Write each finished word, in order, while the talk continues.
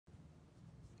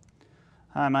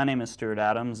Hi, my name is Stuart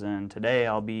Adams, and today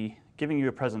I'll be giving you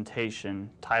a presentation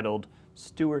titled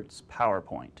Stuart's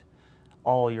PowerPoint.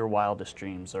 All your wildest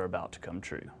dreams are about to come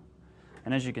true.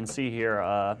 And as you can see here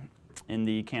in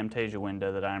the Camtasia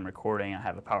window that I'm recording, I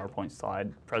have a PowerPoint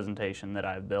slide presentation that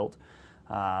I've built.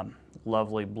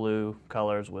 Lovely blue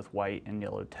colors with white and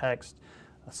yellow text,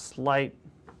 a slight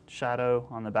shadow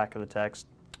on the back of the text,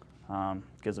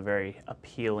 gives a very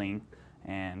appealing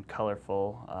and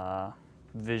colorful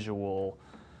visual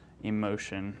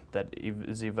emotion that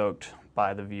is evoked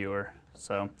by the viewer.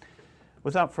 So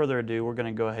without further ado, we're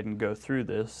going to go ahead and go through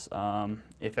this.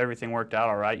 If everything worked out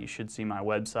all right, you should see my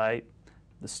website,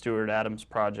 the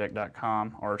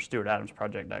StuartAdamsProject.com, or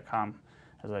StuartAdamsProject.com,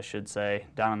 as I should say,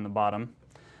 down in the bottom.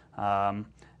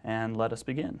 And let us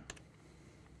begin.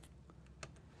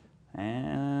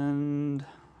 And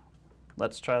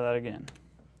let's try that again.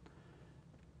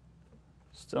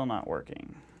 Still not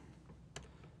working.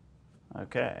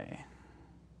 Okay.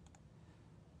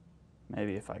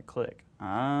 Maybe if I click.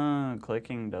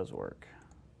 Clicking does work.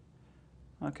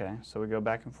 Okay, so we go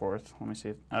back and forth. Let me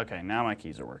see. Okay, now my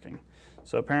keys are working.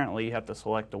 So apparently you have to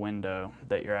select the window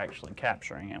that you're actually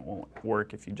capturing. It won't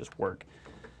work if you just work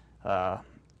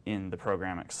in the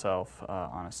program itself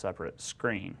on a separate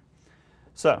screen.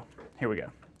 So here we go.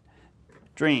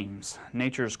 Dreams,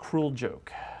 nature's cruel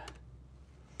joke.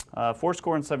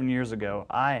 7 years ago,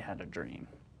 I had a dream.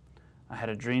 I had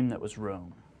a dream that was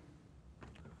Rome.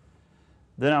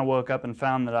 Then I woke up and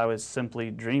found that I was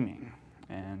simply dreaming,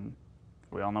 and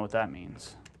we all know what that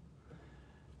means.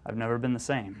 I've never been the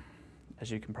same,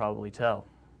 as you can probably tell,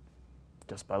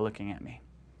 just by looking at me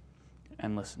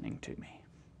and listening to me.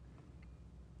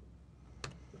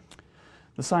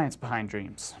 The science behind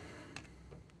dreams.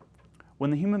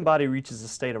 When the human body reaches a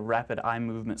state of rapid eye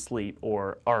movement sleep,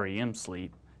 or REM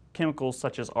sleep, chemicals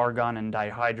such as argon and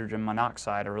dihydrogen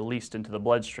monoxide are released into the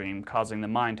bloodstream, causing the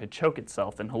mind to choke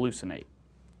itself and hallucinate.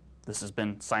 This has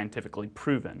been scientifically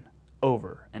proven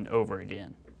over and over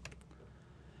again.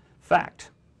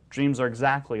 Fact, dreams are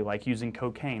exactly like using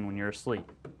cocaine when you're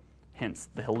asleep, hence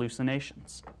the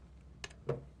hallucinations.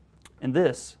 And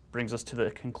this brings us to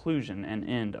the conclusion and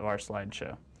end of our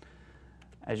slideshow.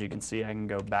 As you can see, I can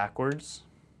go backwards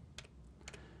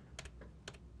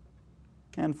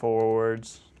and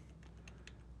forwards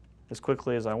as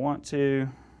quickly as I want to.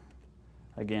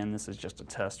 Again, this is just a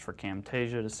test for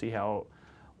Camtasia to see how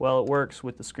well it works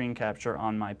with the screen capture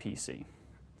on my PC.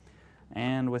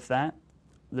 And with that,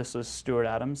 this is Stuart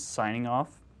Adams signing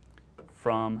off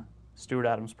from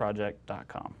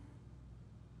StuartAdamsProject.com.